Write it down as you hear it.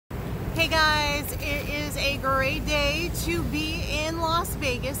Hey guys, it is a great day to be in Las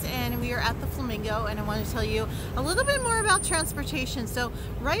Vegas and we are at the Flamingo, and I want to tell you a little bit more about transportation. So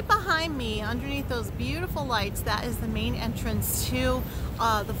right behind me, underneath those beautiful lights, that is the main entrance to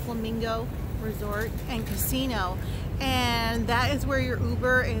the Flamingo Resort and Casino, and that is where your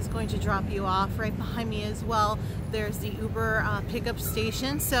Uber is going to drop you off. Right behind me as well, there's the Uber pickup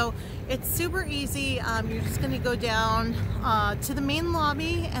station, so it's super easy. You're just going to go down to the main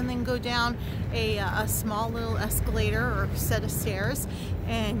lobby and then go down a small little escalator or set of stairs,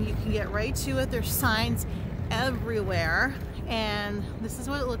 and you can get right to it. There's signs everywhere, and this is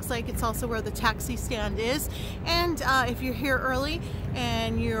what it looks like. It's also where the taxi stand is, and if you're here early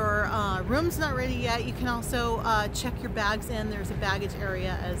and your room's not ready yet, you can also check your bags in. There's a baggage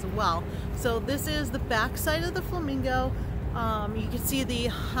area as well. So this is the back side of the Flamingo. You can see the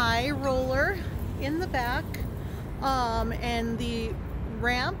high roller in the back, and the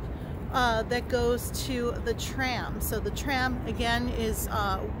ramp that goes to the tram. So the tram again is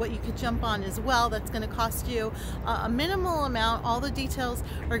what you could jump on as well. That's going to cost you a minimal amount. All the details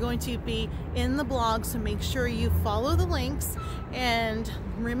are going to be in the blog, so make sure you follow the links. And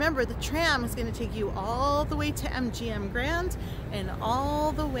remember, the tram is going to take you all the way to MGM Grand and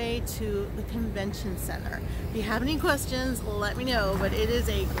all the way to the convention center. If you have any questions, let me know, but it is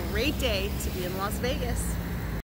a great day to be in Las Vegas.